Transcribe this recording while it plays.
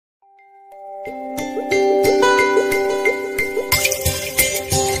Hi,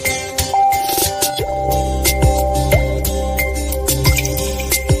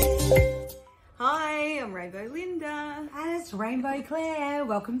 I'm Rainbow Linda. And it's Rainbow Claire.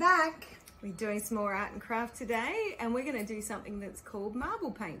 Welcome back. We're doing some more art and craft today, and we're going to do something that's called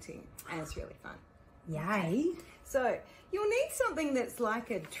marble painting, and it's really fun. Yay. So you'll need something that's like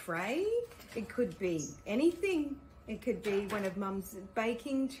a tray. It could be anything. It could be one of Mum's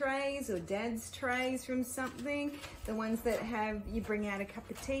baking trays or Dad's trays from something. The ones that have you bring out a cup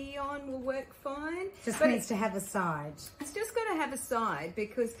of tea on will work fine. Just but needs to have a side. it's just got to have a side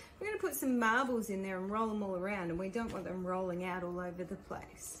because we're going to put some marbles in there and roll them all around, and we don't want them rolling out all over the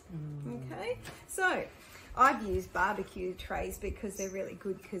place. Okay, so I've used barbecue trays because they're really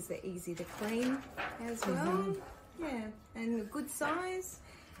good because they're easy to clean as well. Yeah, and a good size.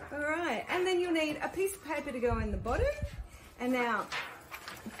 All right, and then you'll need a piece of paper to go in the bottom. And now,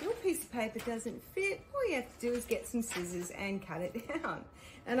 if your piece of paper doesn't fit, all you have to do is get some scissors and cut it down.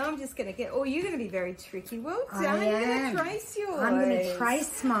 And I'm just going to get, you're going to be very tricky. Well done, you're going to trace yours. I'm going to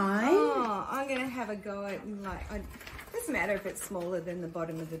trace mine. Oh, I'm going to have a go at, it doesn't matter if it's smaller than the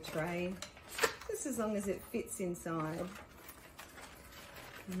bottom of the tray, just as long as it fits inside.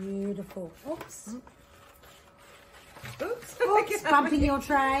 Beautiful. Oops. Oops. Oops, bumping your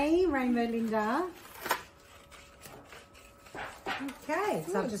tray, Rainbow Linda. Okay,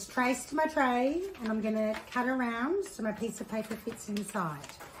 so I've just traced my tray and I'm going to cut around so my piece of paper fits inside.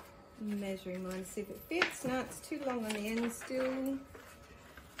 Measuring mine to see if it fits. No, it's too long on the end still.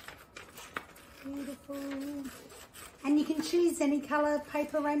 Beautiful. And you can choose any colour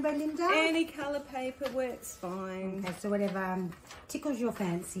paper, Rainbow Linda? Any colour paper works fine. Okay, so whatever tickles your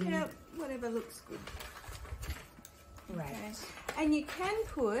fancy. Yeah, whatever looks good. Right. Okay. And you can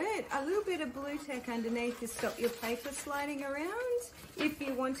put a little bit of blue tack underneath to stop your paper sliding around if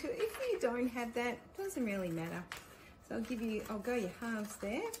you want to. If you don't have that, it doesn't really matter. So I'll go your halves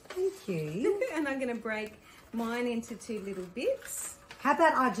there. Thank you. And I'm going to break mine into 2 little bits. How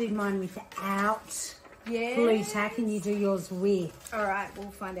about I do mine without blue tack and you do yours with? All right,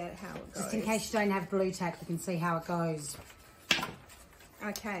 we'll find out how it goes. Just in case you don't have blue tack, you can see how it goes.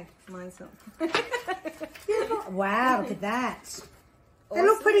 Okay, mine's not. Wow, look at that. They Awesome.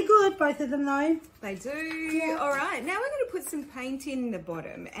 look pretty good, both of them though. They do. Yeah. All right, now we're going to put some paint in the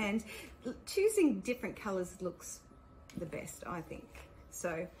bottom, and choosing different colours looks the best, I think.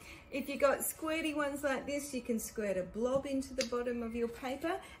 So if you got squirty ones like this, you can squirt a blob into the bottom of your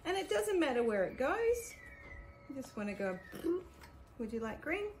paper, and it doesn't matter where it goes. You just want to go, would you like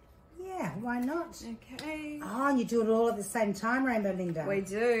green? Yeah, why not? Okay. Oh, and you do it all at the same time, Rainbow Linda. We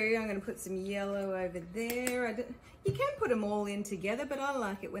do. I'm going to put some yellow over there. You can put them all in together, but I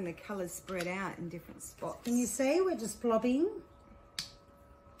like it when the colours spread out in different spots. Can you see? We're just blobbing.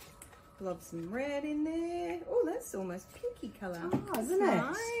 Blob some red in there. Oh, that's almost pinky colour. Oh, isn't it?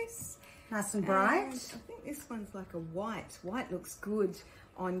 Nice. Nice and bright. And I think this one's like a white. White looks good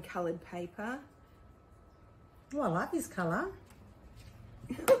on coloured paper. Oh, I like this colour.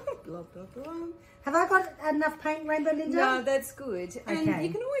 Blah, blah, blah. Have I got enough paint, Rainbow Linda? No, that's good. And Okay.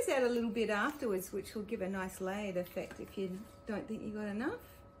 you can always add a little bit afterwards, which will give a nice layered effect if you don't think you got enough.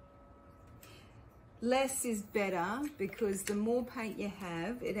 Less is better because the more paint you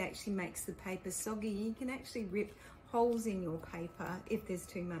have, it actually makes the paper soggy. You can actually rip holes in your paper if there's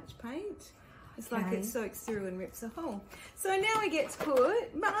too much paint. It's like it soaks through and rips a hole. So now we get to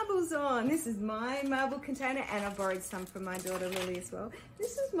put marbles on. This is my marble container, and I borrowed some from my daughter Lily as well.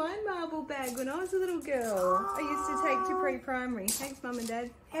 This is my marble bag when I was a little girl. I used to take to pre-primary. Thanks, Mum and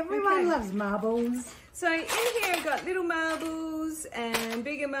Dad. Everyone loves marbles. So in here I've got little marbles and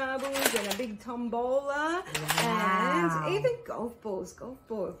bigger marbles and a big tombola and even golf balls. Golf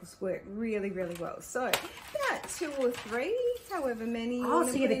balls work really, really well. So about 2 or 3, however many you want Oh,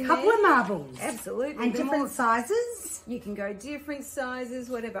 to so you put get a in couple there. of marbles. Absolutely. And The different more- sizes. You can go different sizes,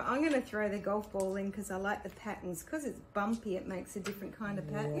 whatever. I'm going to throw the golf ball in because I like the patterns. Because it's bumpy, it makes a different kind of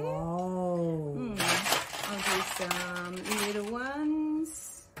pattern. Whoa. I'll do some little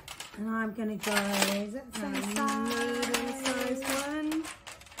ones. And I'm going to go, is that the same size? Medium-sized one.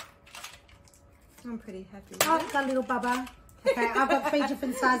 I'm pretty happy with Oh, it. got a little bubba. Okay, I've got 3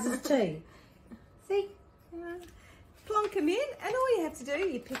 different sizes too. See? Plonk them in, and all you have to do,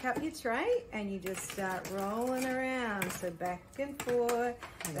 you pick up your tray and you just start rolling around. So back and forth,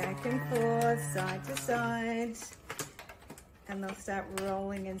 side to side. And they'll start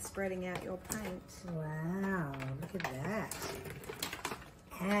rolling and spreading out your paint. Wow, look at that.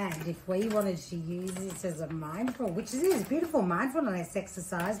 And if we wanted to use this as a mindful, which is a beautiful mindfulness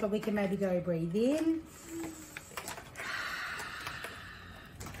exercise, but we can maybe go breathe in.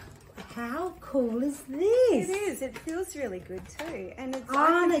 How cool is this? It is. It feels really good too. And it's Oh,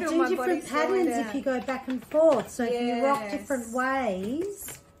 I they can feel do my different body slowing patterns if down. you go back and forth. So if you rock Yes. different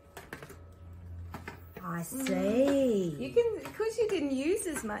ways. I see. You can, because you didn't use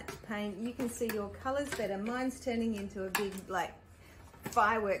as much paint, you can see your colours better. Mine's turning into a big, like,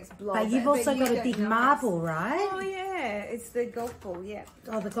 fireworks blob. But you've also you got a don't big notice. marble, right? Oh, yeah. It's the golf ball, yeah.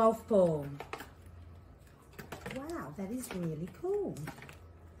 Oh, the golf ball. Wow, that is really cool.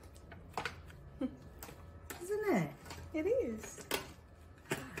 Isn't it? It is.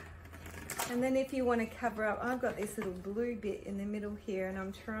 And then if you want to cover up, I've got this little blue bit in the middle here, and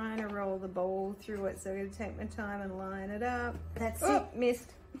I'm trying to roll the ball through it, so I'm going to take my time and line it up. That's Oh, it.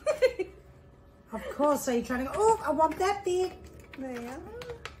 missed. Of course. So you're trying to go, oh, I want that bit. There you are.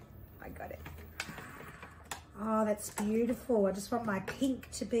 I got it. Oh, that's beautiful. I just want my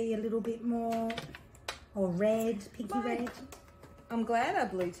pink to be a little bit more, or red, pinky Mine. red. I'm glad I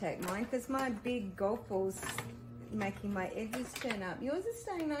blue tacked mine because my big golf ball's making my edges turn up. Yours is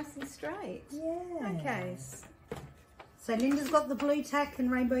staying nice and straight. Yeah. Okay. So Linda's got the blue tack and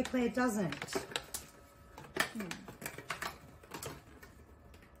Rainbow Claire doesn't.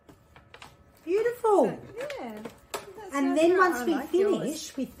 Beautiful. So, yeah. That And sounds then right. once I we like yours.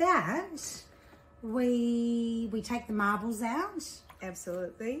 finish with that, we take the marbles out.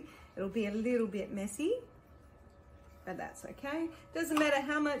 Absolutely. It'll be a little bit messy, but that's okay. Doesn't matter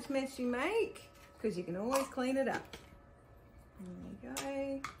how much mess you make, because you can always clean it up. There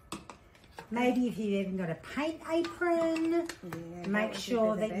you go. Maybe if you've even got a paint apron, Yeah, that make would be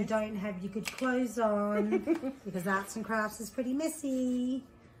sure the that you best. don't have your good clothes on because arts and crafts is pretty messy.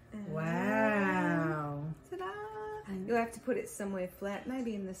 Wow. Ta-da! You'll have to put it somewhere flat,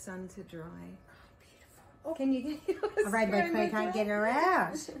 maybe in the sun to dry. Oh, can you get yours? A Rainbow Claire can't get her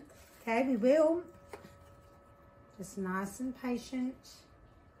out. Okay, we will. Just nice and patient.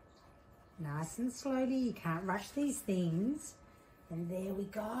 Nice and slowly. You can't rush these things. And there we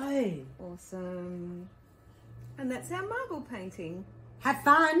go. Awesome. And that's our marble painting. Have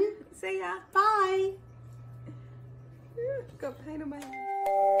fun. See ya. Bye. Got paint on my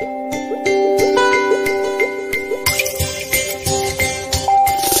hand.